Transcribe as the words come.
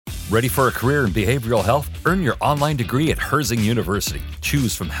Ready for a career in behavioral health? Earn your online degree at Herzing University.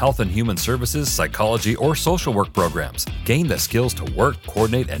 Choose from health and human services, psychology, or social work programs. Gain the skills to work,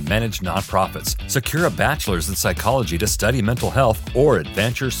 coordinate, and manage nonprofits. Secure a bachelor's in psychology to study mental health, or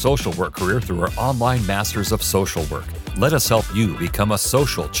advance your social work career through our online Masters of Social Work. Let us help you become a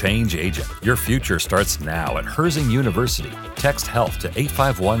social change agent. Your future starts now at Herzing University. Text HEALTH to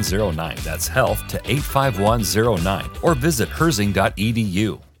 85109. That's HEALTH to 85109. Or visit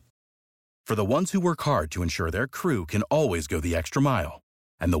herzing.edu. For the ones who work hard to ensure their crew can always go the extra mile,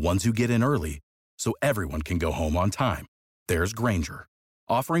 and the ones who get in early so everyone can go home on time, there's Grainger,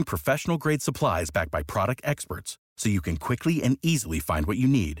 offering professional-grade supplies backed by product experts so you can quickly and easily find what you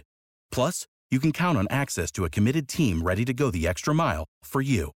need. Plus, you can count on access to a committed team ready to go the extra mile for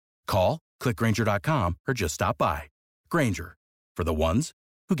you. Call, click Grainger.com, or just stop by. Grainger, for the ones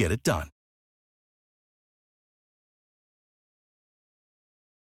who get it done.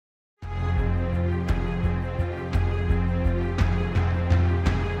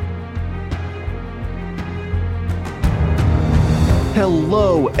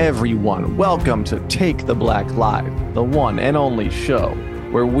 Hello, everyone. Welcome to Take the Black Live, the one and only show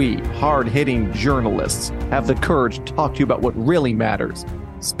where we, hard-hitting journalists, have the courage to talk to you about what really matters.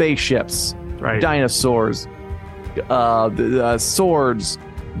 Spaceships, dinosaurs, swords,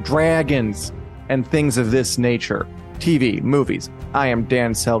 dragons, and things of this nature. TV, movies. I am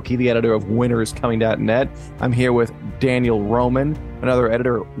Dan Selke, the editor of winteriscoming.net. I'm here with Daniel Roman, another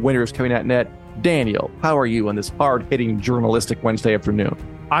editor of winteriscoming.net. Daniel, how are you on this hard-hitting journalistic Wednesday afternoon?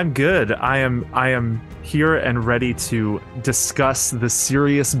 I'm good. I am here and ready to discuss the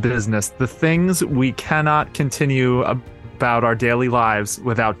serious business, the things we cannot continue about our daily lives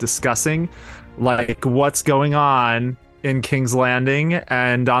without discussing, like what's going on in King's Landing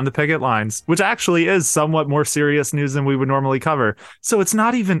and on the picket lines, which actually is somewhat more serious news than we would normally cover. So it's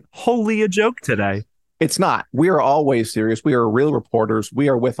not even wholly a joke today. It's not. We are always serious. We are real reporters. We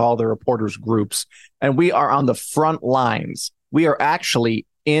are with all the reporters groups, and we are on the front lines. We are actually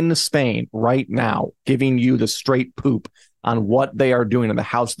in Spain right now, giving you the straight poop on what they are doing in the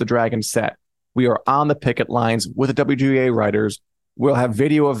House of the Dragon set. We are on the picket lines with the WGA writers. We'll have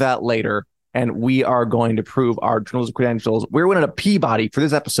video of that later, and we are going to prove our journalism credentials. We're winning a Peabody for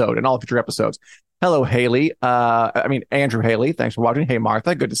this episode and all future episodes. Hello, Haley. Andrew Haley. Thanks for watching. Hey,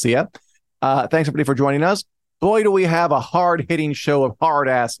 Martha. Good to see you. Thanks, everybody, for joining us. Boy, do we have a hard-hitting show of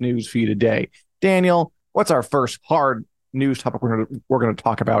hard-ass news for you today. Daniel, what's our first hard news topic we're going to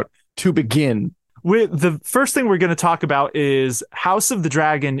talk about to begin? The first thing we're going to talk about is House of the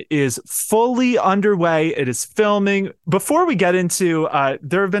Dragon is fully underway. It is filming. Before we get into,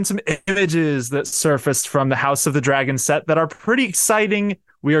 there have been some images that surfaced from the House of the Dragon set that are pretty exciting.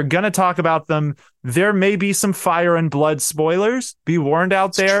 We are going to talk about them. There may be some fire and blood spoilers. Be warned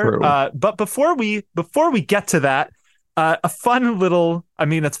out there. But before we get to that, a fun little,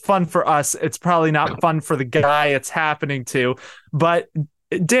 it's fun for us. It's probably not fun for the guy it's happening to. But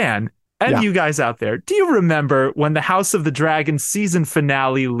Dan, and you guys out there, do you remember when the House of the Dragon season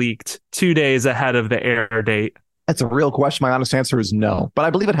finale leaked 2 days ahead of the air date? That's a real question. My honest answer is no, but I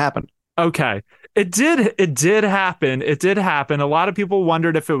believe it happened. Okay. It did happen. It did happen. A lot of people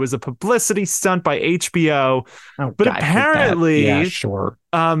wondered if it was a publicity stunt by HBO, but apparently,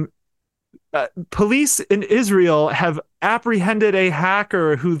 police in Israel have apprehended a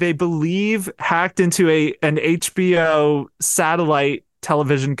hacker who they believe hacked into an HBO satellite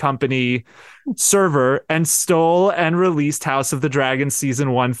television company server and stole and released House of the Dragon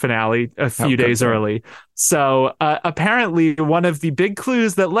season 1 finale a few days early. So apparently one of the big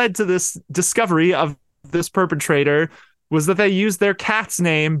clues that led to this discovery of this perpetrator was that they used their cat's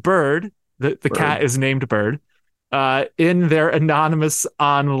name, Bird. The cat is named Bird, in their anonymous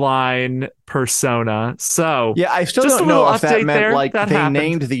online persona. So yeah, I still don't know if that meant like they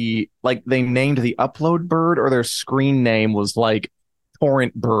named the upload bird, or their screen name was like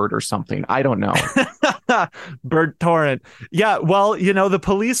Torrent Bird or something. I don't know. Bird Torrent. Yeah, well, the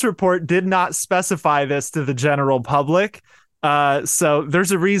police report did not specify this to the general public. So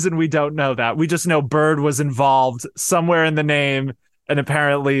there's a reason we don't know that. We just know Bird was involved somewhere in the name, and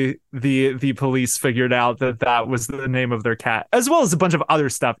apparently the police figured out that was the name of their cat, as well as a bunch of other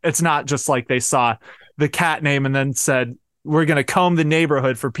stuff. It's not just like they saw the cat name and then said, we're going to comb the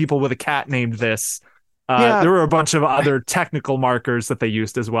neighborhood for people with a cat named this. There were a bunch of other technical markers that they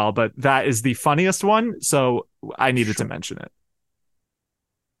used as well, but that is the funniest one, so I needed to mention it.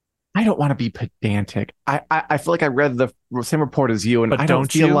 I don't want to be pedantic. I feel like I read the same report as you, and I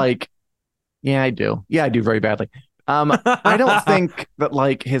don't feel like... Yeah, I do. Yeah, I do very badly. I don't think that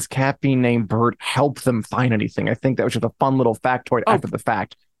like his cat being named Bird helped them find anything. I think that was just a fun little factoid after the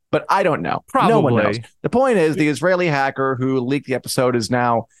fact. but I don't know. Probably. No one knows. The point is, the Israeli hacker who leaked the episode is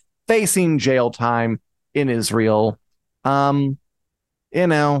now facing jail time in Israel.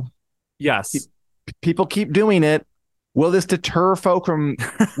 Yes. People keep doing it. Will this deter folk from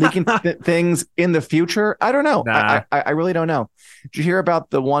leaking things in the future? I don't know. Nah. I really don't know. Did you hear about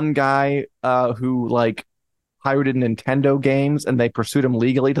the one guy who like pirated Nintendo games and they pursued him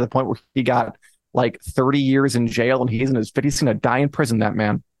legally to the point where he got like 30 years in jail and he's in his 50s? He's going to die in prison, that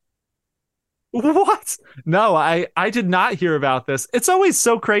man. What? No, I did not hear about this. It's always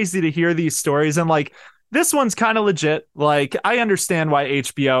so crazy to hear these stories, and like this one's kind of legit. Like, I understand why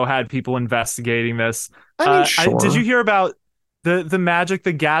HBO had people investigating this. I mean, sure. Did you hear about the Magic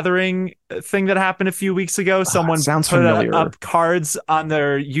the Gathering thing that happened a few weeks ago? Someone sounds put familiar. up cards on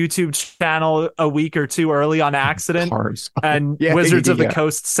their YouTube channel a week or two early on accident. Cards. And Wizards of the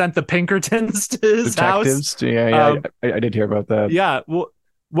Coast sent the Pinkertons to his Detectives. house. Yeah, I did hear about that. Yeah,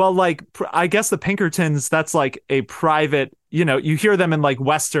 well, like, I guess the Pinkertons, that's like a private, you hear them in like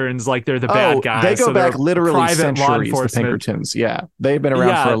Westerns, like they're the bad guys. They go back literally centuries, the enforcement. Pinkertons. Yeah, they've been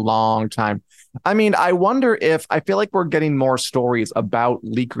around for a long time. I mean, I wonder if, I feel like we're getting more stories about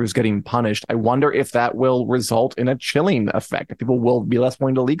leakers getting punished. I wonder if that will result in a chilling effect. If people will be less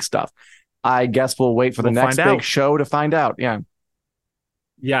willing to leak stuff. I guess we'll wait for the next big show to find out. Yeah.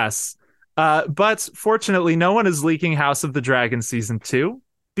 Yes. But fortunately, no one is leaking House of the Dragon season 2.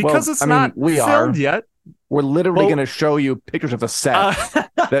 Because it's not filmed yet. We're literally going to show you pictures of the set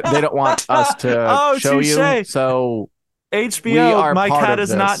that they don't want us to show you. So HBO, my cat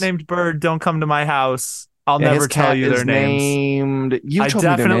is not named Bird. Don't come to my house. I'll never tell you their names. I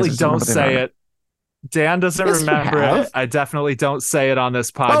definitely don't say it. Dan doesn't remember it. I definitely don't say it on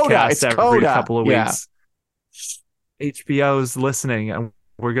this podcast every couple of weeks. HBO's listening, and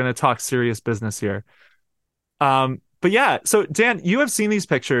we're going to talk serious business here. But yeah, so Dan, you have seen these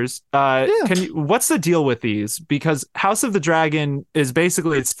pictures. What's the deal with these? Because House of the Dragon is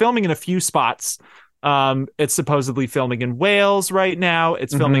basically, it's filming in a few spots. It's supposedly filming in Wales right now.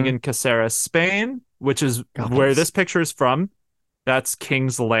 It's filming in Caceres, Spain, which is where this picture is from. That's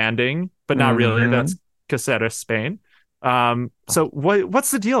King's Landing, but not really. That's Caceres, Spain. So what's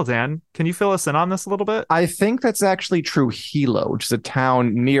the deal, Dan? Can you fill us in on this a little bit? I think that's actually Trujillo, which is a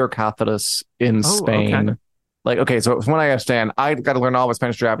town near Cáceres in Spain. Okay. So from what I understand, I got to learn all of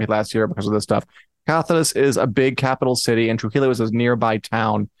Spanish geography last year because of this stuff. Cáceres is a big capital city, and Trujillo is a nearby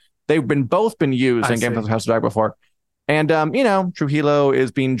town. They've both been used in Game of House of Dragon before. And, Trujillo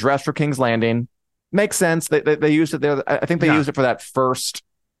is being dressed for King's Landing. Makes sense. They used it there. I think they used it for that first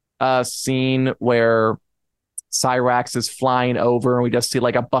scene where Cyrax is flying over, and we just see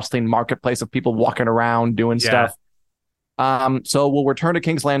like a bustling marketplace of people walking around doing stuff. So we'll return to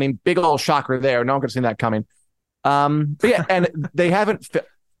King's Landing. Big old shocker there. No one could have seen that coming. But yeah, and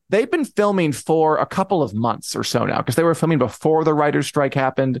they've been filming for a couple of months or so now, because they were filming before the writer's strike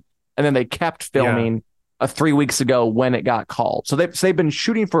happened, and then they kept filming 3 weeks ago when it got called. So they've been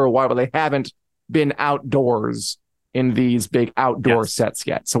shooting for a while, but they haven't been outdoors in these big outdoor sets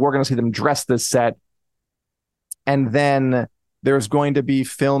yet. So we're going to see them dress this set. And then there's going to be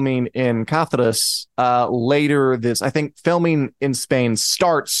filming in Cáceres later this. I think filming in Spain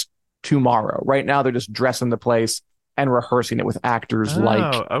starts tomorrow. Right now, they're just dressing the place and rehearsing it with actors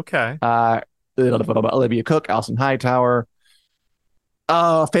like Olivia Cook, Alison Hightower,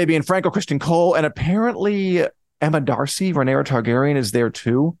 Fabian Franco, Kristen Cole, and apparently Emma Darcy, Rhaenyra Targaryen is there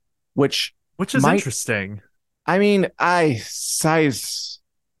too, which is interesting. I mean,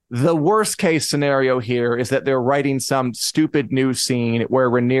 the worst case scenario here is that they're writing some stupid new scene where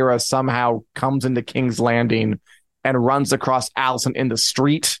Rhaenyra somehow comes into King's Landing and runs across Alicent in the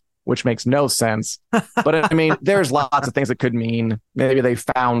street, which makes no sense. But I mean, there's lots of things it could mean. Maybe they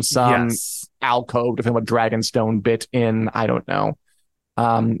found some alcove to film a Dragonstone bit in. I don't know.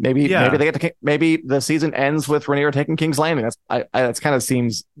 Maybe they get to. Maybe the season ends with Rhaenyra taking King's Landing. That's kind of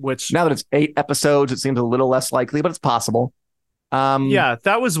seems. Which now that it's 8 episodes, it seems a little less likely, but it's possible.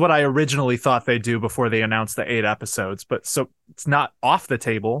 That was what I originally thought they'd do before they announced the 8 episodes. But so it's not off the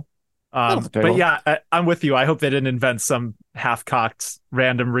table. But yeah, I'm with you. I hope they didn't invent some half-cocked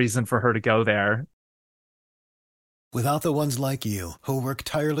random reason for her to go there. Without the ones like you, who work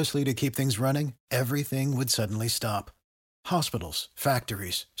tirelessly to keep things running, everything would suddenly stop. Hospitals,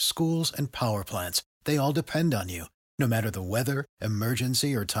 factories, schools, and power plants, they all depend on you. No matter the weather,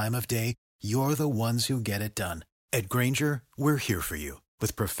 emergency, or time of day, you're the ones who get it done. At Grainger, we're here for you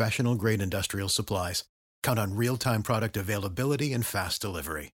with professional-grade industrial supplies. Count on real-time product availability and fast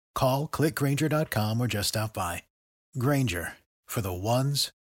delivery. Call, clickgrainger.com, or just stop by. Grainger, for the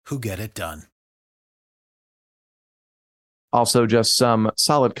ones who get it done. Also, just some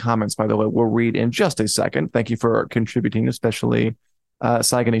solid comments, by the way, we'll read in just a second. Thank you for contributing, especially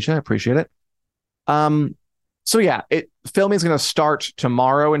Sai Ganesha. I appreciate it. So yeah, filming is going to start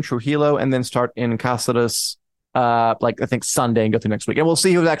tomorrow in Trujillo and then start in Cáceres, like I think Sunday and go through next week. And we'll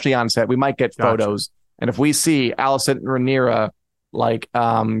see who's actually on set. We might get photos. And if we see Allison and Rhaenyra like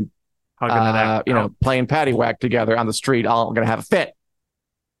playing paddywhack together on the street, I'm gonna have a fit.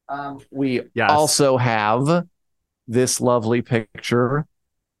 We also have this lovely picture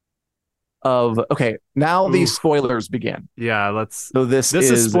of now these spoilers begin. So this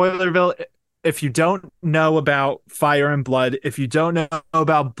is Spoilerville. If you don't know about Fire and Blood, if you don't know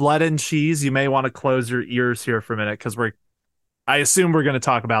about Blood and Cheese, you may want to close your ears here for a minute, because I assume we're going to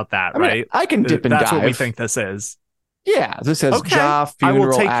talk about that, right? I can dip and dive. That's what we think this is. Yeah, this says Ja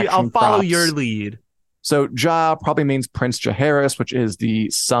funeral I'll follow your lead. So Ja probably means Prince Jaehaerys, which is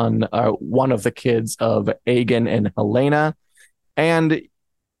the son, one of the kids of Aegon and Helena. And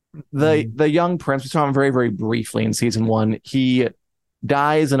the young prince, we saw him very, very briefly in season 1. He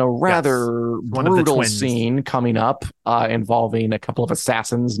dies in a rather brutal scene coming up involving a couple of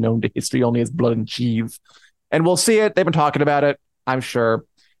assassins known to history only as Blood and Cheese. And we'll see it. They've been talking about it, I'm sure.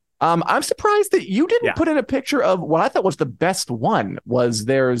 I'm surprised that you didn't put in a picture of what I thought was the best one.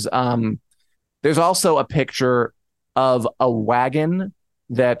 There's also a picture of a wagon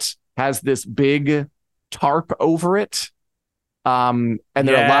that has this big tarp over it. And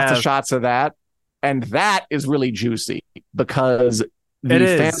there are lots of shots of that. And that is really juicy, because the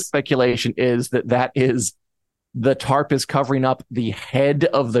fan speculation is that is the tarp is covering up the head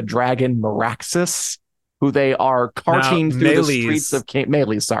of the dragon Meraxes, who they are carting through the streets of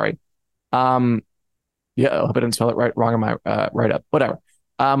Meleys, sorry. I hope I didn't spell it wrong in my write-up. Whatever.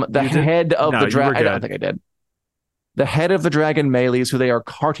 Head of the dragon. I don't think I did. The head of the dragon Meleys, who they are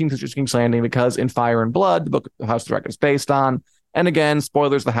carting through King's Landing, because in Fire and Blood, the book House of the Dragon is based on. And again,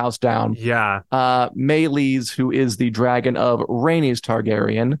 spoilers, the house down. Meleys, who is the dragon of Rhaenys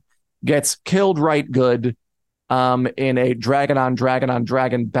Targaryen, gets killed right good in a dragon on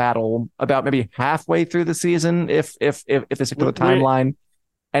dragon battle about maybe halfway through the season, if they stick to the timeline.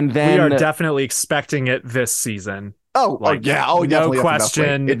 And then we are definitely expecting it this season. No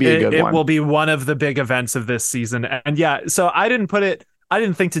question. It'd be a good one. It will be one of the big events of this season. And so I didn't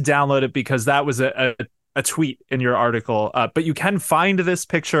think to download it because that was a tweet in your article. But you can find this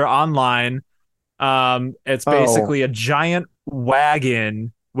picture online. It's basically a giant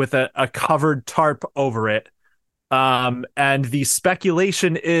wagon with a covered tarp over it. And the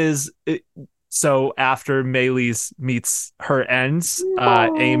speculation is, so after Meleys meets her ends,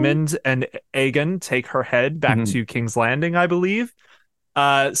 Aemond and Aegon take her head back to King's Landing, I believe.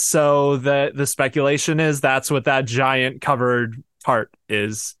 So the speculation is that's what that giant covered tarp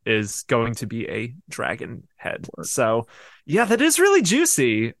is going to be, a dragon head. So that is really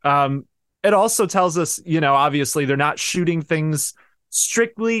juicy. It also tells us, obviously they're not shooting things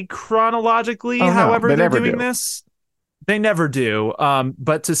strictly chronologically. However, they're doing this. They never do.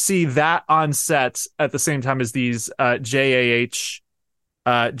 But to see that on set at the same time as these Ja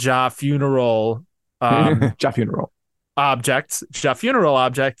funeral objects,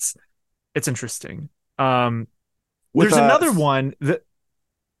 it's interesting. There's another one that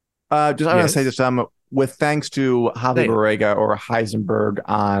I want to say this, with thanks to Javi Borrega or Heisenberg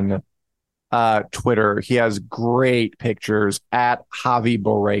on Twitter, he has great pictures at Javi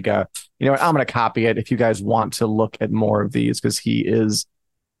Borrega. You know what? I'm going to copy it if you guys want to look at more of these, because he is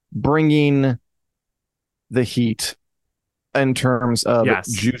bringing the heat in terms of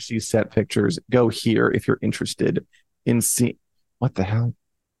juicy set pictures. Go here if you're interested in seeing. What the hell?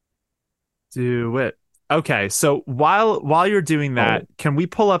 Do it. Okay, so while you're doing that, can we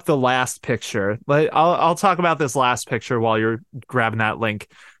pull up the last picture? I'll talk about this last picture while you're grabbing that link.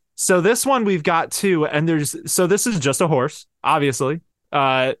 So this one we've got two, and this is just a horse, obviously,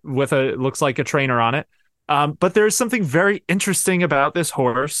 with looks like a trainer on it. But there's something very interesting about this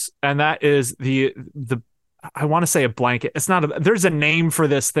horse, and that is the I want to say a blanket. It's not there's a name for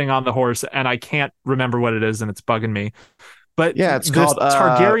this thing on the horse, and I can't remember what it is, and it's bugging me. But it's called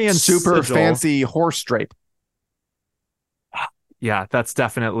Targaryen super sigil. Fancy horse drape. Yeah, that's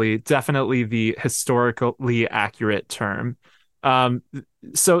definitely the historically accurate term.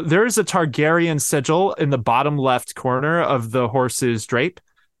 So there's a Targaryen sigil in the bottom left corner of the horse's drape,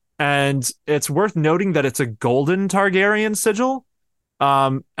 and it's worth noting that it's a golden Targaryen sigil.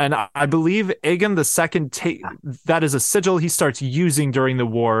 And I believe Aegon II that is a sigil he starts using during the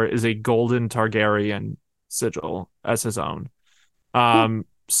war, is a golden Targaryen sigil as his own.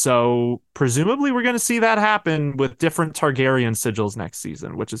 So presumably we're going to see that happen with different Targaryen sigils next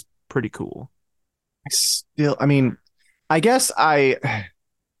season, which is pretty cool. I guess I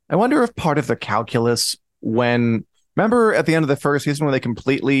wonder if part of the calculus when remember at the end of the first season when they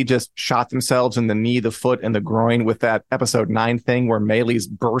completely just shot themselves in the knee, the foot, and the groin with that episode 9 thing where Melee's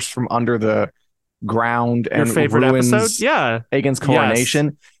burst from under the ground Your and favorite ruins episode? Yeah. Aegon's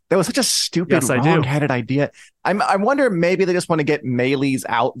coronation. That was such a stupid, Yes, I do. wrong-headed idea. I wonder maybe they just want to get Melee's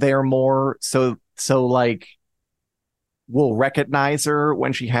out there more, so like we'll recognize her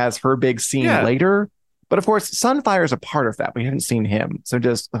when she has her big scene Yeah. later. But of course, Sunfire is a part of that. We haven't seen him, so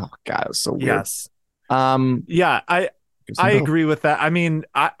just oh god, it was so weird. Yes. Um, Yeah, I agree with that. I mean,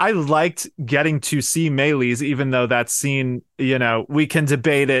 I liked getting to see Melee's, even though that scene, you know, we can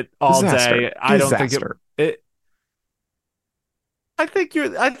debate it all day. I don't think it.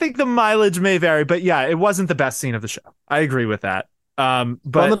 I think the mileage may vary, but yeah, it wasn't the best scene of the show. I agree with that. But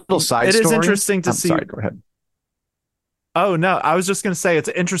one little side it story. is interesting to see. Sorry, go ahead. Oh no, I was just going to say it's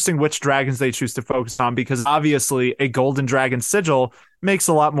interesting which dragons they choose to focus on because obviously a golden dragon sigil makes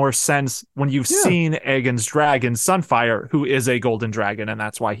a lot more sense when you've seen Aegon's dragon Sunfire, who is a golden dragon, and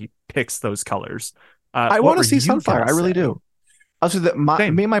that's why he picks those colors. I want to see Sunfire. I really do. Also, that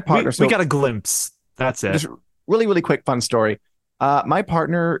me and my partner. We got a glimpse. That's it. Just really, really quick, fun story. My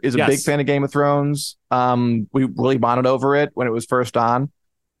partner is a big fan of Game of Thrones. We really bonded over it when it was first on.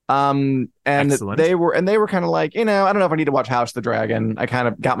 And Excellent. they were kind of like, you know, I don't know if I need to watch House of the Dragon. I kind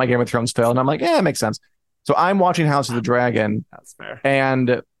of got my Game of Thrones fill, and I'm like, yeah, it makes sense. So I'm watching House of the Dragon. That's fair.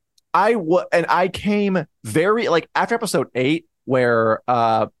 And I came very like after episode 8 where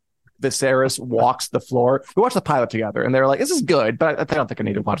Viserys walks the floor. We watched the pilot together, and they were like, "This is good," but I don't think I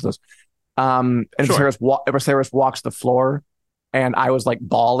need to watch this. And Sure. Viserys walks the floor, and I was like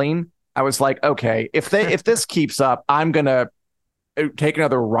bawling. I was like, okay, if this keeps up, I'm gonna take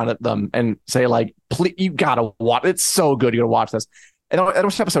another run at them and say like, please, you gotta watch. It's so good. You gotta watch this. And it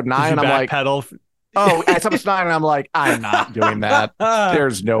was episode 9, and I'm like, pedal. oh, it's episode 9, and I'm like, I'm not doing that.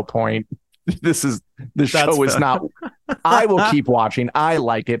 There's no point. The show is not. I will keep watching. I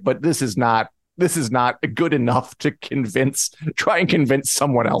like it, but this is not good enough to try and convince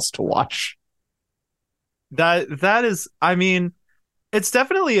someone else to watch. That is, I mean, it's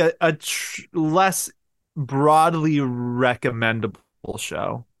definitely a less broadly recommendable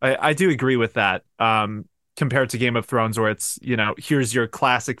show. I do agree with that. Compared to Game of Thrones, where it's, you know, here's your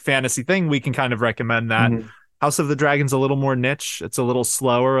classic fantasy thing, we can kind of recommend that. Mhm. House of the Dragon's a little more niche. It's a little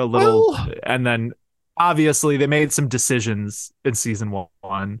slower, and then obviously they made some decisions in season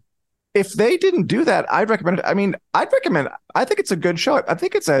 1. If they didn't do that, I'd recommend it. I mean, I think it's a good show. I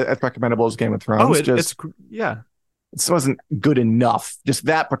think it's as recommendable as Game of Thrones. It wasn't good enough. Just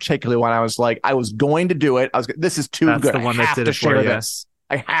that particular one, I was like, I was going to do it. This is too That's good. the one I that have did to it for share you. this.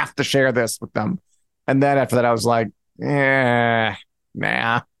 I have to share this with them. And then after that, I was like, nah.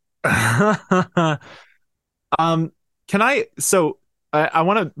 Can I? So I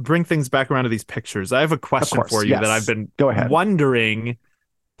want to bring things back around to these pictures. I have a question for you that I've been wondering.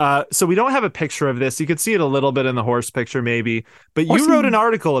 So we don't have a picture of this. You could see it a little bit in the horse picture, maybe. But you wrote an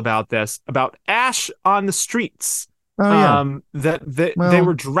article about this, about ash on the streets. That they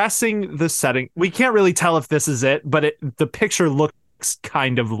were dressing the setting. We can't really tell if this is it, but the picture looks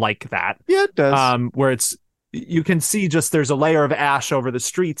kind of like that. Yeah, it does. Where you can see just there's a layer of ash over the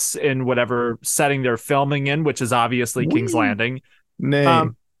streets in whatever setting they're filming in, which is obviously King's Landing.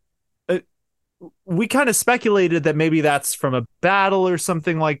 We kind of speculated that maybe that's from a battle or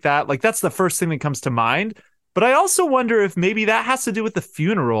something like that. Like that's the first thing that comes to mind. But I also wonder if maybe that has to do with the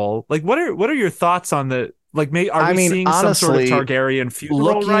funeral. Like, what are your thoughts on the like? Are we seeing some sort of Targaryen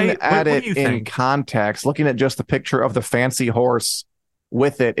funeral? Looking at it in context, looking at just the picture of the fancy horse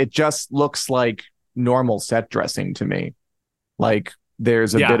with it, it just looks like normal set dressing to me. Like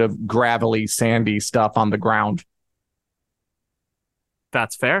there's a bit of gravelly, sandy stuff on the ground.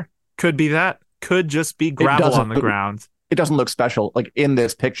 That's fair. Could be that. Could just be gravel on the ground. It doesn't look special. Like in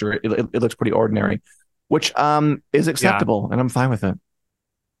this picture, it looks pretty ordinary, which is acceptable, and I'm fine with it.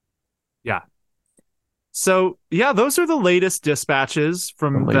 Yeah. So those are the latest dispatches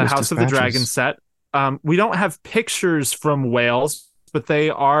from the House of the Dragon set. We don't have pictures from Wales, but they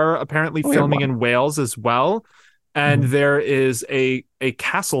are apparently filming in Wales as well. And there is a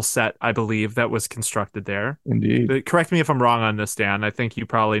castle set, I believe, that was constructed there. Indeed. But correct me if I'm wrong on this, Dan. I think you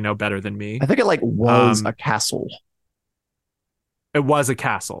probably know better than me. I think it was a castle. It was a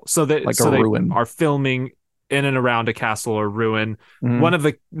castle. So they ruin. Are filming in and around a castle or ruin. One of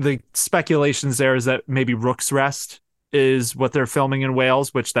the speculations there is that maybe Rook's Rest is what they're filming in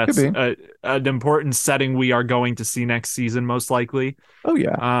Wales, which that's an important setting we are going to see next season, most likely. Oh,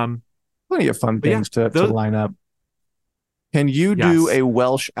 yeah. Plenty of fun things to line up. Can you do a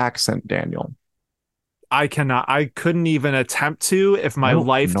Welsh accent, Daniel? I cannot. I couldn't even attempt to if my Nope,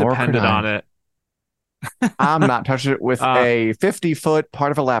 life nor depended could I. on it. I'm not touching it with a 50-foot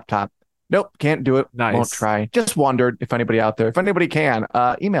part of a laptop. Nope, can't do it. Nice. Won't try. Just wondered if anybody out there, if anybody can,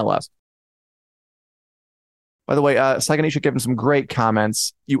 email us. By the way, Saiganisha gave him some great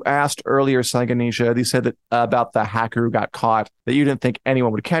comments. You asked earlier, Saiganisha, you said that about the hacker who got caught, that you didn't think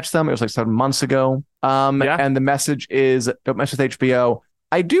anyone would catch them. It was like 7 months ago. Yeah. And the message is, don't mess with HBO.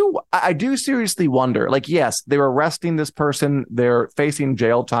 I do seriously wonder, like, yes, they're arresting this person. They're facing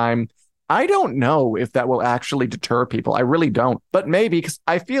jail time. I don't know if that will actually deter people. I really don't. But maybe, because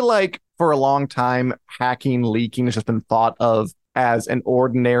I feel like for a long time, hacking, leaking has just been thought of as an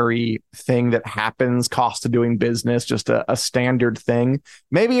ordinary thing that happens, cost of doing business, just a standard thing.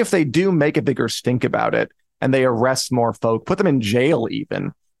 Maybe if they do make a bigger stink about it and they arrest more folk, put them in jail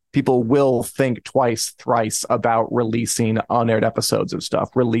even, people will think twice, thrice about releasing unaired episodes of stuff,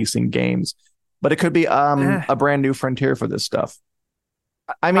 releasing games. But it could be a brand new frontier for this stuff.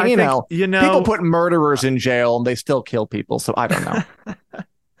 I mean, you know, people put murderers in jail and they still kill people. So I don't know.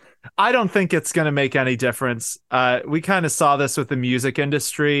 I don't think it's going to make any difference. We kind of saw this with the music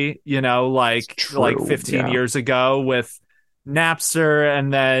industry, you know, like 15 years ago with Napster,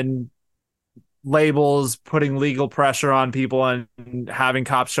 and then labels putting legal pressure on people and having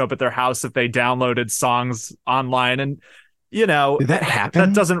cops show up at their house if they downloaded songs online. And, you know, did that happen?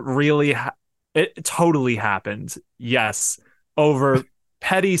 That doesn't really it totally happened. Yes. Over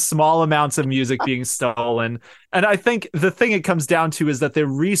petty small amounts of music being stolen. And I think the thing it comes down to is that the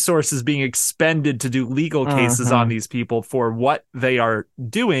resources being expended to do legal cases on these people for what they are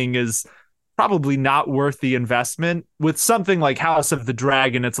doing is probably not worth the investment. With something like House of the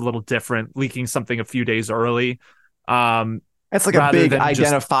Dragon, it's a little different, leaking something a few days early. It's like a big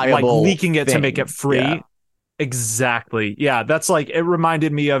identifiable like leaking it thing to make it free. Yeah. Exactly. Yeah, that's like, it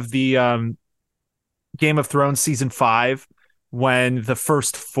reminded me of the Game of Thrones season 5, when the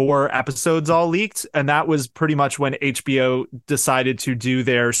first 4 episodes all leaked, and that was pretty much when HBO decided to do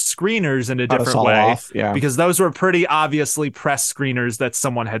their screeners in a different way, because those were pretty obviously press screeners that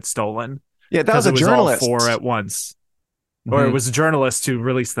someone had stolen. Yeah, that was a journalist. All 4 at once, or it was a journalist who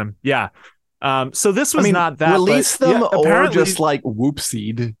released them. Yeah. So this was not that. Release them, or just like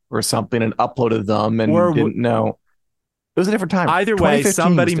whoopsied or something and uploaded them and didn't know. It was a different time. Either way,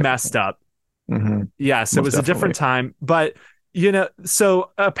 somebody messed up. Mm-hmm. Yes, it was a different time, but. You know,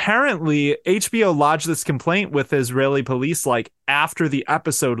 so apparently HBO lodged this complaint with Israeli police like after the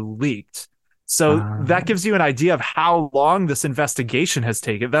episode leaked. So that gives you an idea of how long this investigation has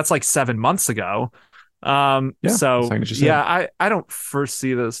taken. That's like 7 months ago. I don't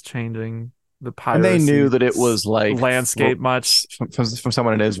foresee this changing the piracy. And they knew that it was like landscape much from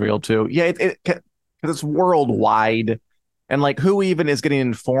someone in Israel too. Yeah, because it's worldwide, and like who even is getting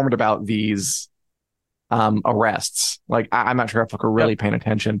informed about these arrests? Like I'm not sure if we're really paying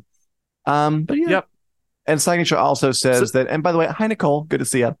attention. But yeah. Yep. And Saiganisha also says that, and by the way, hi Nicole, good to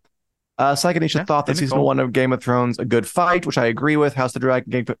see you. Saiganisha thought that season 1 of Game of Thrones a good fight, which I agree with. House of the Dragon,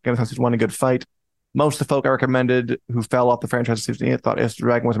 Game of Thrones season 1 a good fight. Most of the folk I recommended who fell off the franchise season 8 thought House of the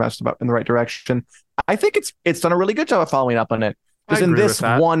Dragon was a message in the right direction. I think it's done a really good job of following up on it. Because in this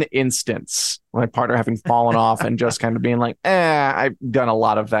one instance, my partner having fallen off and just kind of being like, I've done a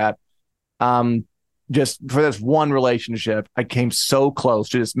lot of that. Just for this one relationship, I came so close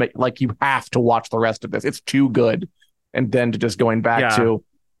to just make like you have to watch the rest of this. It's too good. And then to just going back to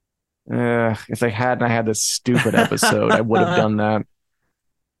if they hadn't had this stupid episode, I would have done that.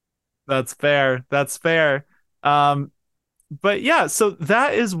 That's fair. But yeah, so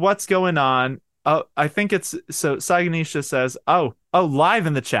that is what's going on. I think it's so Saiganisha says, live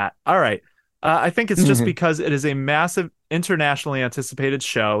in the chat. All right. I think it's just because it is a massive internationally anticipated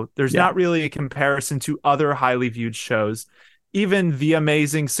show. There's not really a comparison to other highly viewed shows. Even The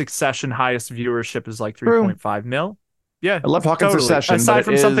Amazing Succession highest viewership is like 3.5 mil. Yeah, I love talking Succession. Aside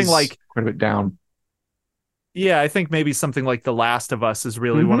from something like quite a bit down. Yeah, I think maybe something like The Last of Us is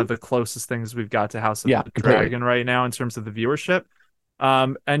really one of the closest things we've got to House of the Dragon right now in terms of the viewership.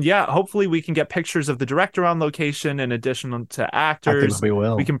 And yeah, hopefully we can get pictures of the director on location in addition to actors. I think we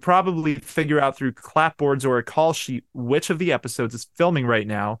will. We can probably figure out through clapboards or a call sheet which of the episodes is filming right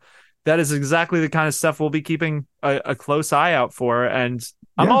now. That is exactly the kind of stuff we'll be keeping a close eye out for. And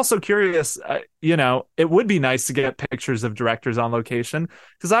I'm also curious, it would be nice to get pictures of directors on location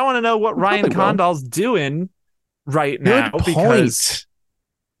because I want to know what Ryan Condal's doing right now. Because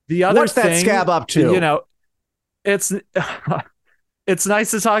the other What's that scab up to? It's nice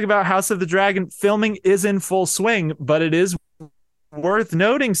to talk about House of the Dragon. Filming is in full swing, but it is worth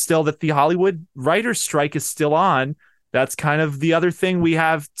noting still that the Hollywood writer's strike is still on. that's kind of the other thing we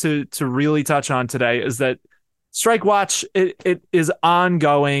have to really touch on today, is that Strike Watch, it is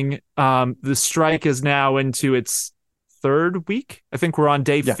ongoing. The strike is now into its third week. I think we're on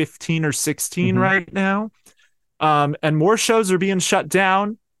day 15 or 16 right now. And more shows are being shut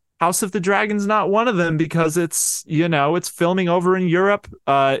down. House of the Dragon's not one of them because it's filming over in Europe.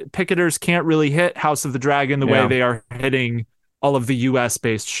 Picketers can't really hit House of the Dragon the way they are hitting all of the US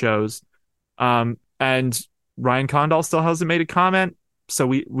based shows. And Ryan Condal still hasn't made a comment. So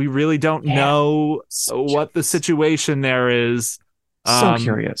we really don't know what the situation there is. So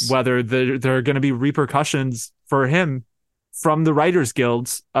curious. Whether there are going to be repercussions for him from the Writers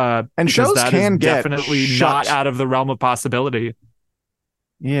Guilds. And shows that can is get definitely shut. not out of the realm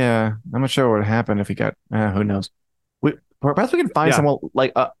Yeah, I'm not sure what would happen if he got, who knows. Perhaps we can find someone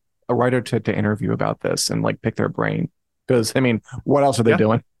like a writer to interview about this and like pick their brain. Because, I mean, what else are they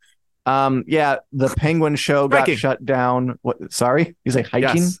doing? The Penguin show got shut down. What? Sorry, he's like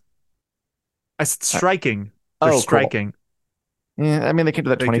hiking. Yes. I said striking. They're striking. Cool. Yeah, I mean they can do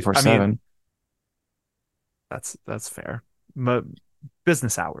that 24/7. That's fair.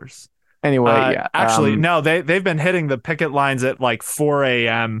 Business hours. Anyway, Actually, no, they've been hitting the picket lines at like 4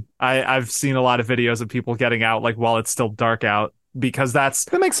 a.m. I've seen a lot of videos of people getting out like while it's still dark out, because that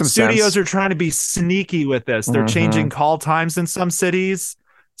makes some studios sense. are trying to be sneaky with this. They're changing call times in some cities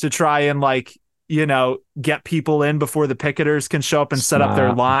to try and get people in before the picketers can show up and set up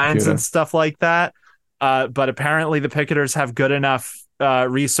their lines and stuff like that. But apparently the picketers have good enough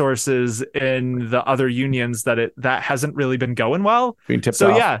resources in the other unions that hasn't really been going well. So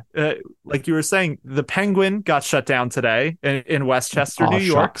like you were saying, the Penguin got shut down today in Westchester, New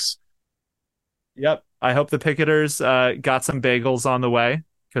York. Shucks. Yep. I hope the picketers got some bagels on the way,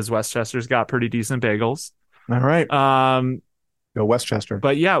 because Westchester's got pretty decent bagels. All right. Go Westchester.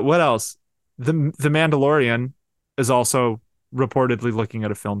 But yeah, what else? The Mandalorian is also reportedly looking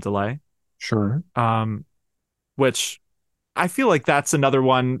at a film delay. Sure. Which I feel like that's another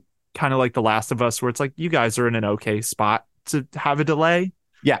one, kind of like The Last of Us, where it's like you guys are in an okay spot to have a delay.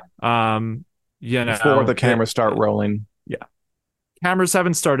 Yeah. Before the cameras start rolling. Yeah. Cameras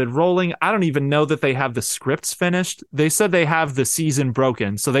haven't started rolling. I don't even know that they have the scripts finished. They said they have the season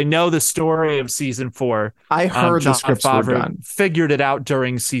broken, so they know the story of season 4. I heard the scripts were done. Figured it out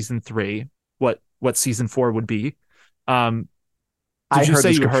during season 3 what season 4 would be. Did you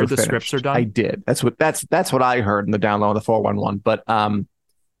say you heard the scripts are done? I did. That's what I heard in the download of the 411. But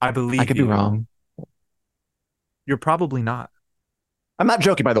I believe I could be wrong. You're probably not. I'm not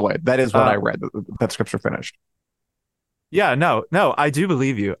joking, by the way. That is what I read. That scripts are finished. Yeah, no, I do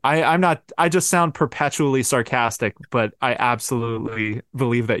believe you. I'm not. I just sound perpetually sarcastic, but I absolutely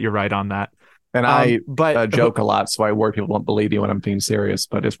believe that you're right on that. And I joke a lot, so I worry people don't believe you when I'm being serious.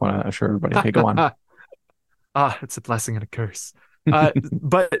 But I just want to assure everybody, hey, go on. It's a blessing and a curse.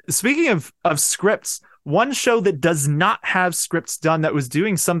 But speaking of scripts, one show that does not have scripts done that was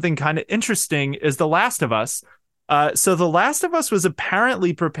doing something kind of interesting is The Last of Us. So The Last of Us was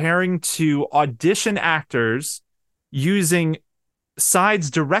apparently preparing to audition actors using sides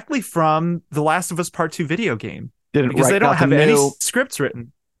directly from The Last of Us Part 2 video game. Because they don't have any scripts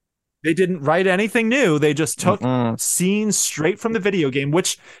written. They didn't write anything new. They just took scenes straight from the video game,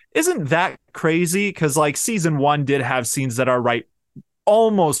 which isn't that crazy, because like season 1 did have scenes that are right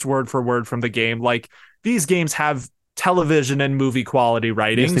almost word for word from the game. Like these games have television and movie quality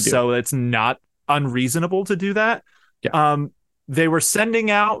writing, so it's not unreasonable to do that. Yeah. They were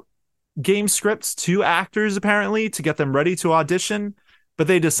sending out game scripts to actors apparently to get them ready to audition, but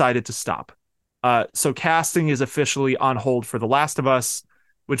they decided to stop. So casting is officially on hold for The Last of Us,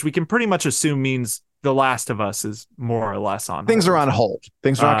 which we can pretty much assume means The Last of Us is more or less on Things hold. Are on hold.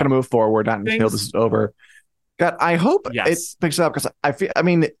 Things are not going to move forward until this is over. God, I hope it picks up, because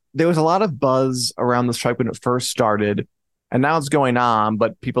there was a lot of buzz around the strike when it first started, and now it's going on,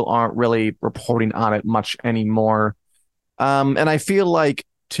 but people aren't really reporting on it much anymore. And I feel like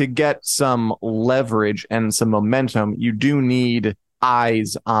to get some leverage and some momentum, you do need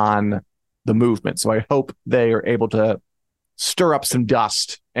eyes on the movement. So I hope they are able to stir up some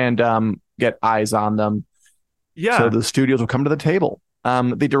dust and get eyes on them. Yeah. So the studios will come to the table.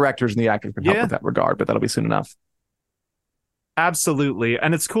 The directors and the actors can help with that regard, but that'll be soon enough. Absolutely.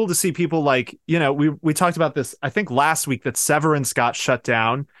 And it's cool to see people like, we talked about this, I think last week, that Severance got shut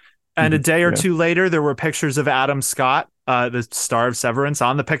down. And a day or two later, there were pictures of Adam Scott, the star of Severance,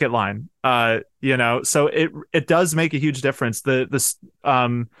 on the picket line. So it does make a huge difference.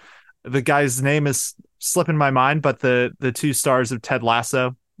 The guy's name is slipping my mind, but the two stars of Ted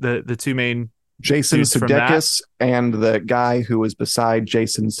Lasso, the two main Jason Sudeikis and the guy who was beside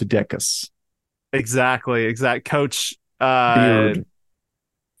Jason Sudeikis. Exactly. Coach Beard.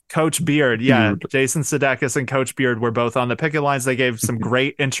 Coach Beard. Yeah. Beard. Jason Sudeikis and Coach Beard were both on the picket lines. They gave some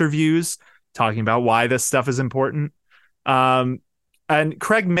great interviews talking about why this stuff is important. And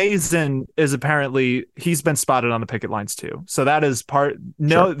Craig Mazin is apparently, he's been spotted on the picket lines too. So that is part.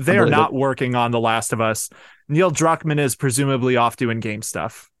 No, Sure. they are not working on The Last of Us. Neil Druckmann is presumably off doing game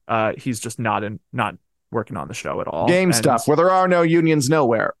stuff. He's just not working on the show at all. Game stuff where there are no unions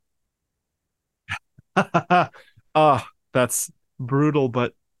nowhere. Oh, that's brutal,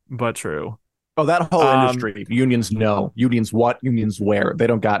 but true. Oh, that whole industry. Unions no. Unions what? Unions where? They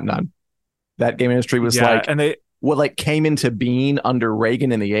don't got none. That game industry was came into being under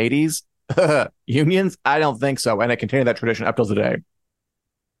Reagan in the 80s. Unions? I don't think so. And it continued that tradition up till today.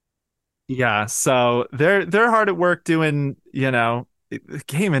 Yeah, so they're hard at work doing, the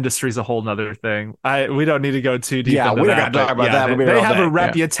game industry is a whole nother thing. We don't need to go too deep into we don't that. Talk about that. They have a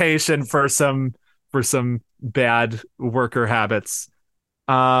reputation for some bad worker habits.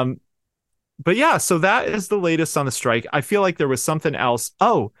 But yeah, so that is the latest on the strike. I feel like there was something else.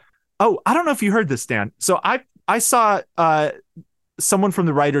 Oh, I don't know if you heard this, Dan. So I saw someone from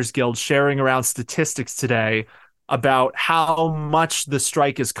the Writers Guild sharing around statistics today about how much the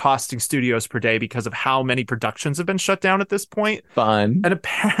strike is costing studios per day because of how many productions have been shut down at this point. Fun. And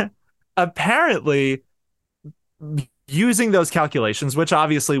apparently, using those calculations, which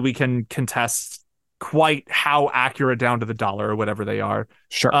obviously we can contest quite how accurate down to the dollar or whatever they are.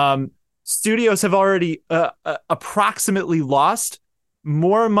 Sure. Studios have already approximately lost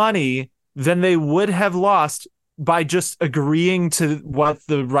more money than they would have lost by just agreeing to what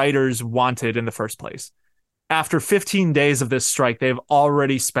the writers wanted in the first place. After 15 days of this strike, they've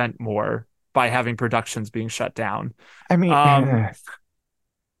already spent more by having productions being shut down. I mean,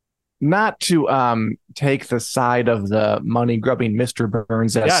 not to take the side of the money grubbing Mr.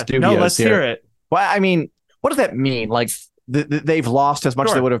 Burns as studios. No, let's hear it. Well, I mean, what does that mean? Like they've lost as much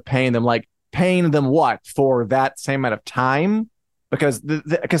as they would have paid them. Like paying them what for that same amount of time? Because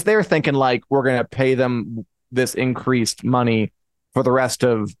they're thinking like we're going to pay them this increased money for the rest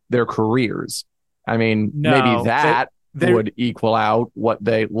of their careers. I mean, maybe that would equal out what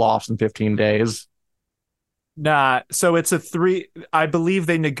they lost in 15 days. Nah, so it's I believe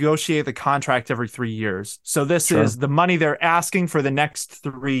they negotiate the contract every 3 years. So this is the money they're asking for the next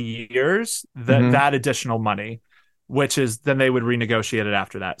 3 years, that additional money, which is then they would renegotiate it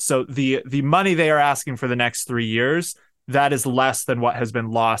after that. So the money they are asking for the next 3 years, that is less than what has been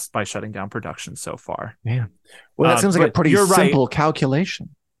lost by shutting down production so far. Yeah. Well, that seems like a pretty simple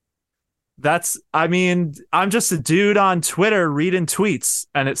calculation. I'm just a dude on Twitter reading tweets,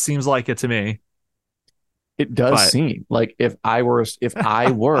 and it seems like it to me. It does seem like if I were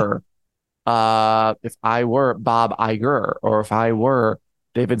Bob Iger or if I were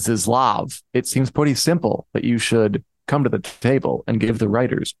David Zaslav, it seems pretty simple that you should come to the table and give the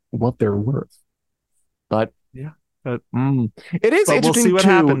writers what they're worth. But it is interesting what too,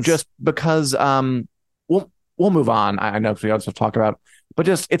 happens. just because we'll move on. I know because we also talked about, but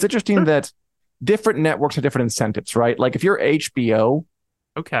just it's interesting that different networks have different incentives, right? Like if you're HBO,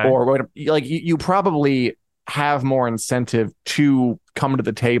 or like you probably have more incentive to come to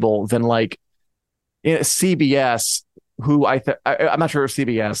the table than like CBS, who I'm not sure if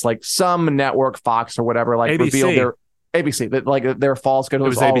CBS, like some network, Fox or whatever, like ABC. revealed their ABC, like their fall schedule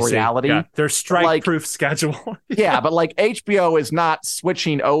is all ABC. reality. Yeah, their strike-proof schedule. Yeah, but like HBO is not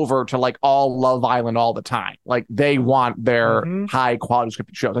switching over to like all Love Island all the time. Like they want their high quality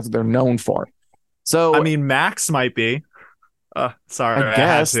scripted shows. That's what they're known for. So I mean, Max might be. Sorry, I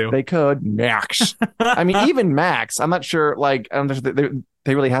guess they could. Max. I mean, even Max. I'm not sure. Like, I don't know,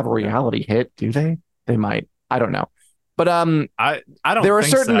 they really have a reality hit, do they? They might. I don't know. But I don't. There are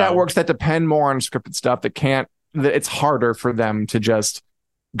think certain so. networks that depend more on scripted stuff that can't. That it's harder for them to just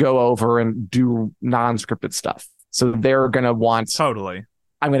go over and do non-scripted stuff. So they're gonna want. Totally.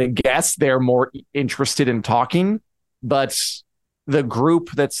 I'm gonna guess they're more interested in talking, but the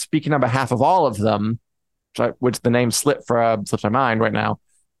group that's speaking on behalf of all of them, which the name slips my mind right now,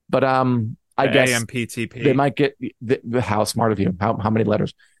 but I guess AMPTP. They might get how smart of you? How many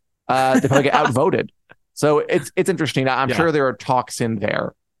letters? They probably get outvoted. So it's interesting. I'm sure there are talks in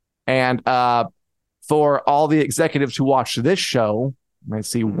there, and for all the executives who watch this show, I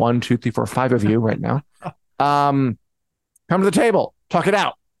see 1, 2, 3, 4, 5 of you right now. Come to the table, talk it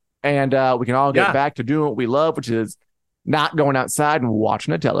out, and we can all get back to doing what we love, which is not going outside and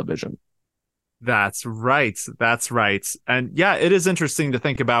watching a television. That's right. And yeah, it is interesting to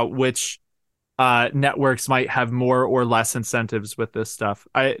think about which networks might have more or less incentives with this stuff.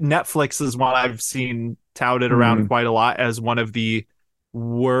 Netflix is one I've seen touted around quite a lot as one of the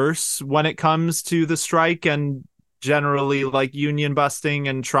worse when it comes to the strike and generally like union busting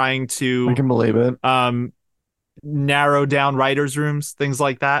and trying I to can believe it. narrow down writers' rooms, things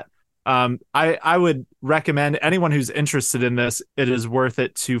like that. I would recommend anyone who's interested in this, it is worth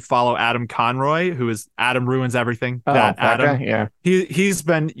it to follow Adam Conroy, who is Adam Ruins Everything. Oh, That that Adam. guy? Yeah. He's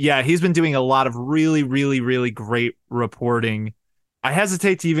been doing a lot of really, really, really great reporting. I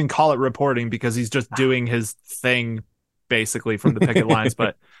hesitate to even call it reporting because he's just doing his thing basically from the picket lines.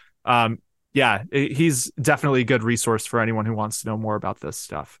 But he's definitely a good resource for anyone who wants to know more about this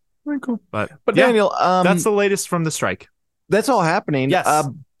stuff. Very cool. But But Daniel, that's the latest from the strike. that's all happening. Yes.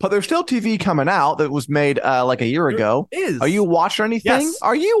 But there's still TV coming out that was made like a year ago. Is. Are you watching anything? Yes.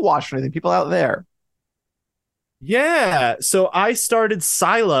 Are you watching anything? People out there. Yeah, so I started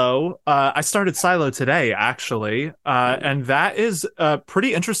Silo. I started Silo today, actually, and that is a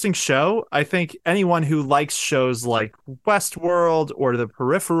pretty interesting show. I think anyone who likes shows like Westworld or The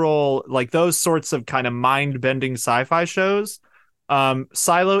Peripheral, like those sorts of kind of mind-bending sci-fi shows,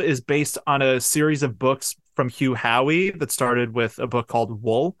 Silo is based on a series of books from Hugh Howey that started with a book called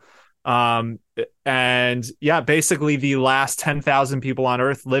Wool. And yeah, basically the last 10,000 people on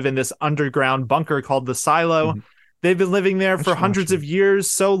Earth live in this underground bunker called the Silo. Mhm. They've been living there for hundreds watching. of years,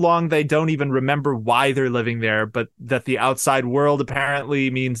 so long they don't even remember why they're living there, but that the outside world apparently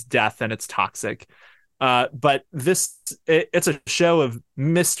means death and it's toxic. But it's a show of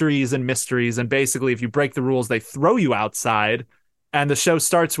mysteries and mysteries, and basically if you break the rules, they throw you outside. And the show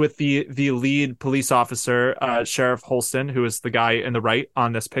starts with the lead police officer, Sheriff Holston, who is the guy in the right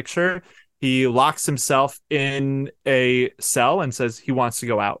on this picture. He locks himself in a cell and says he wants to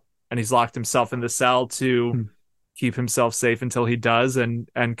go out. And he's locked himself in the cell to keep himself safe until he does, and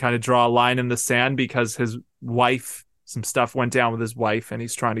kind of draw a line in the sand because some stuff went down with his wife, and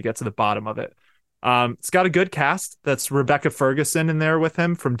he's trying to get to the bottom of it. It's got a good cast. That's Rebecca Ferguson in there with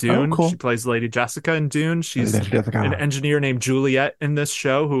him from Dune. Oh, cool. She plays Lady Jessica in Dune. She's Lady Jessica. an engineer named Juliet in this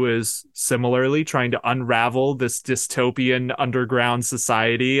show who is similarly trying to unravel this dystopian underground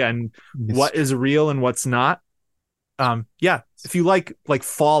society and what is real and what's not. If you like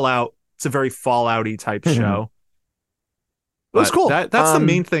Fallout, it's a very Fallout-y type show. That's cool. That's the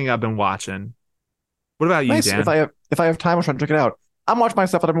main thing I've been watching. What about you, Nice. Dan? If I have time, I'll try to check it out. I'm watching my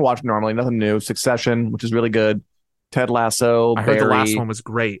stuff that I've been watching normally. Nothing new. Succession, which is really good. Ted Lasso. I heard the Barry. last one was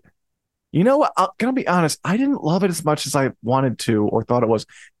great. You know what? I'm gonna be honest. I didn't love it as much as I wanted to or thought it was.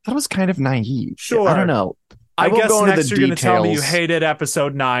 I thought it was kind of naive. Sure. I don't know. I won't guess go into next the you're going to tell me you details. hated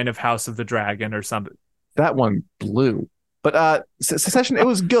episode 9 of House of the Dragon or something. That one blew. But Succession, it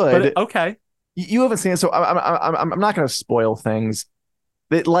was good. But okay. You haven't seen it, so I'm not going to spoil things.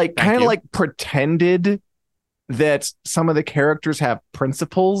 That Thank kind of you. like pretended that some of the characters have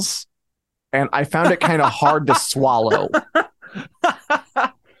principles, and I found it kind of hard to swallow.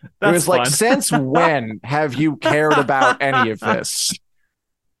 It was like, fun. since when have you cared about any of this?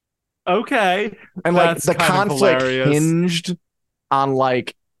 Okay. And like That's the kind of conflict hilarious. hinged on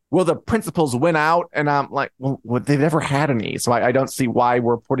like, will the principles win out? And I'm like, well, they've never had any, so I don't see why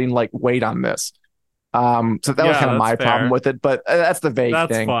we're putting like weight on this. So that was kind of my that's problem fair. with it, but that's the vague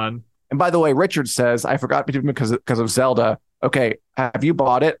That's thing. fun. And by the way, Richard says, I forgot because of Zelda. Okay, have you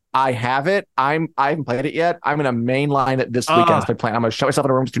bought it? I have it. I haven't played it yet. I'm gonna mainline it this weekend. I'm gonna shut myself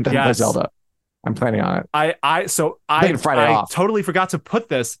in a room to play Yes. Zelda. I'm planning on it. I Taking Friday off. totally forgot to put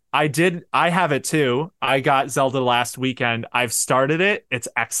this. I have it too. I got Zelda last weekend. I've started it. It's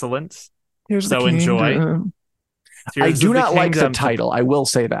excellent. Here's So enjoy. kingdom. I Tears do of the not like the Kingdom. title. I will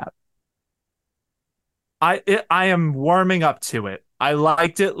say that. I am warming up to it. I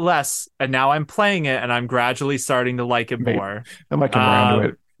liked it less, and now I'm playing it, and I'm gradually starting to like it Maybe. more. I might come around to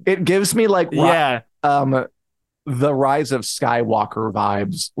it. It gives me like Yeah, the Rise of Skywalker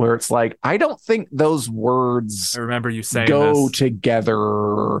vibes, where it's like I don't think those words I remember you saying go this.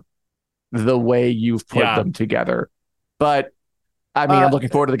 together the way you've put Yeah. them together. But I mean, I'm looking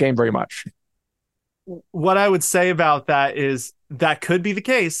forward to the game very much. What I would say about that is that could be the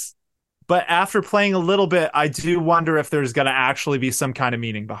case, but after playing a little bit, I do wonder if there's going to actually be some kind of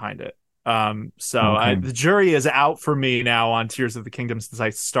meaning behind it. Okay. The jury is out for me now on Tears of the Kingdom since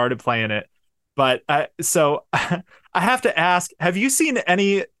I started playing it. But so I have to ask, have you seen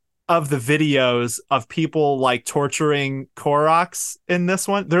any of the videos of people like torturing Koroks in this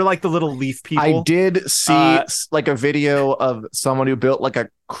one? They're like the little leaf people. I did see like a video of someone who built like a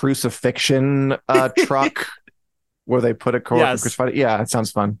crucifixion truck where they put a Yes. crucified. Yeah, it sounds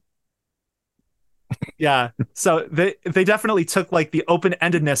fun. Yeah. So they definitely took like the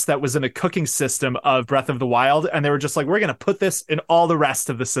open-endedness that was in a cooking system of Breath of the Wild, and they were just like, we're going to put this in all the rest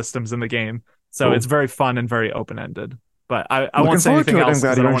of the systems in the game. So Cool. it's very fun and very open-ended. But I Looking won't say forward to anything it. I'm else glad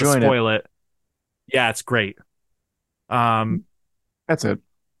because I you're don't want to enjoying it. spoil it. Yeah, it's great. That's it.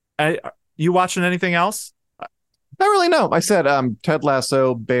 You watching anything else? Not really, no. I said Ted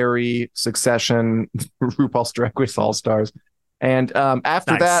Lasso, Barry, Succession, RuPaul's Drag Race All Stars. And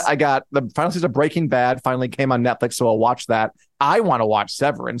after that, I got the final season of Breaking Bad finally came on Netflix, so I'll watch that. I want to watch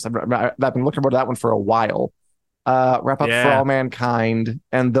Severance. I've been looking forward to that one for a while. Wrap up For All Mankind,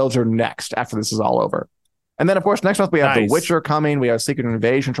 and those are next after this is all over. And then, of course, next month we have The Witcher coming. We have Secret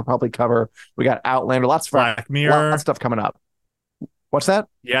Invasion, which we'll probably cover. We got Outlander, lots of Black Mirror, lots of stuff coming up. What's that?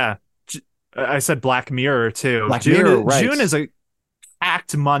 Yeah, I said Black Mirror too. June is a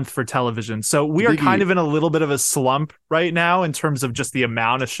packed month for television, so we are kind of in a little bit of a slump right now in terms of just the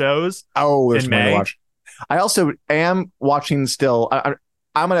amount of shows. There's more to watch. I also am watching still.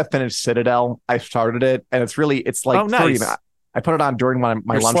 I'm going to finish Citadel. I started it, and it's like 30 minutes. I put it on during my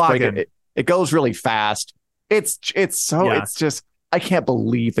lunch break. It goes really fast. It's just, I can't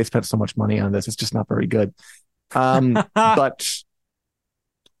believe they spent so much money on this. It's just not very good. But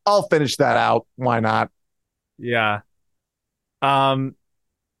I'll finish that out. Why not? Yeah. Yeah,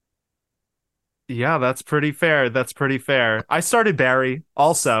 that's pretty fair. I started Barry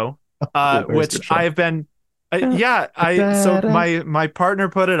also, which I've been, so my partner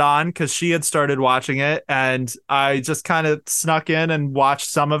put it on because she had started watching it, and I just kind of snuck in and watched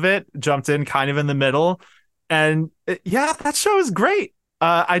some of it, jumped in kind of in the middle, and that show is great.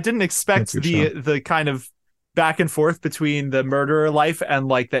 I didn't expect the kind of back and forth between the murderer life and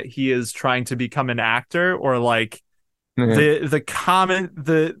like that he is trying to become an actor, or like the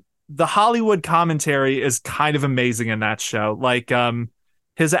Hollywood commentary is kind of amazing in that show. Like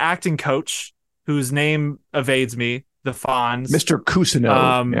his acting coach, whose name evades me, the Fonz, Mr.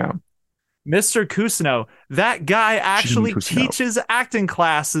 Cousineau. Mr. Cousineau, that guy actually teaches acting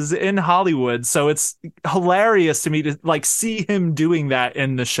classes in Hollywood, so it's hilarious to me to like see him doing that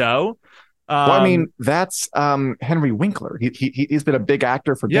in the show. Well, I mean, that's Henry Winkler. He's been a big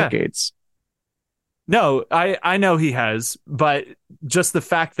actor for decades. No, I know he has, but just the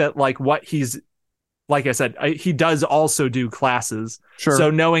fact that like what he's, like I said, he does also do classes. Sure.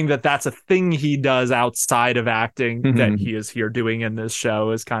 So knowing that that's a thing he does outside of acting that he is here doing in this show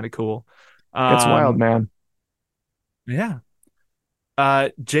is kind of cool. It's wild, man. Yeah.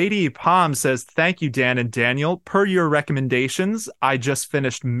 JD Palm says, thank you, Dan and Daniel. Per your recommendations, I just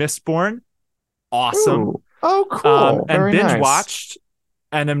finished Mistborn. Awesome. Ooh. Oh, cool. And binge watched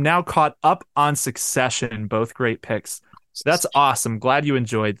and am now caught up on Succession. Both great picks. That's awesome. Glad you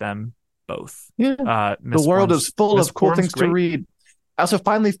enjoyed them both. Yeah. The world is full of cool things to read. I also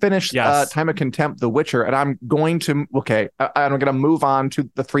finally finished Time of Contempt, The Witcher, and I'm going to move on to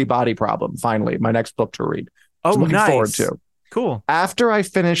The Three Body Problem, finally, my next book to read. Oh, looking forward to. Cool. After I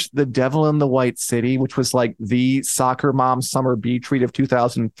finished The Devil in the White City, which was like the soccer mom summer beach read of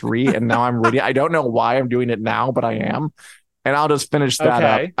 2003, and now I'm reading. I don't know why I'm doing it now, but I am. And I'll just finish that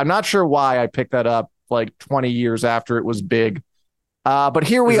up. I'm not sure why I picked that up like 20 years after it was big. But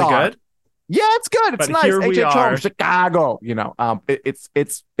here we are. Good? Yeah, it's good. It's nice. H.H. Holmes, Chicago.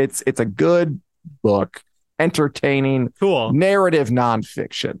 It's a good book, entertaining, cool narrative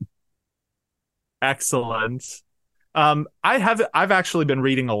nonfiction. Excellent. I've actually been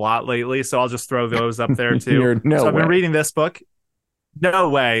reading a lot lately, so I'll just throw those up there too. I've been reading this book. No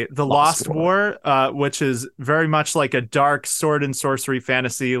way. The Lost War, which is very much like a dark sword and sorcery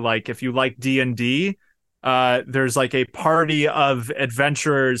fantasy. Like if you like D&D, there's like a party of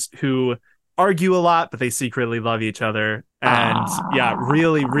adventurers who argue a lot, but they secretly love each other. And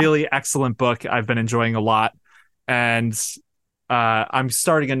really, really excellent book. I've been enjoying a lot. And I'm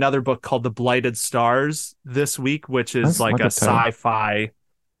starting another book called The Blighted Stars this week, which is like a sci-fi.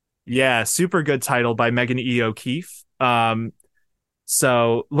 Yeah, super good title by Megan E. O'Keefe.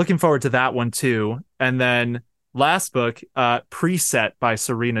 So looking forward to that one too. And then last book, Preset by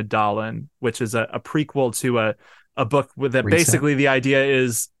Serena Dolan, which is a prequel to a book with that basically the idea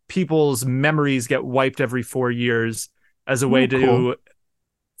is people's memories get wiped every 4 years as a way to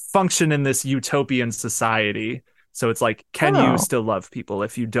function in this utopian society. So it's like, can you still love people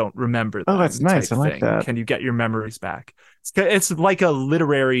if you don't remember them? Oh, that's nice. I like that. Can you get your memories back? It's like a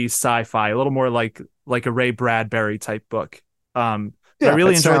literary sci-fi, a little more like a Ray Bradbury type book. I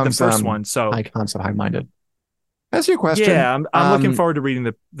really enjoyed the first one. So high concept, high-minded. That's your question. Yeah, I'm looking forward to reading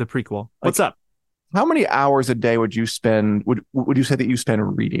the prequel. What's up? How many hours a day would you spend? Would you say that you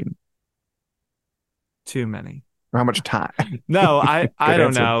spend reading? Too many. Or how much time? No, I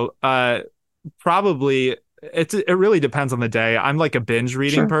don't know. Probably it really depends on the day. I'm like a binge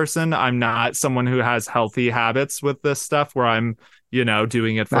reading person. I'm not someone who has healthy habits with this stuff where I'm,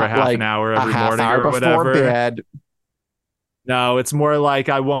 doing it for a half an hour every morning or whatever. Bed. No, it's more like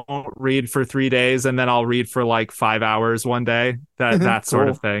I won't read for 3 days and then I'll read for like 5 hours one day. That sort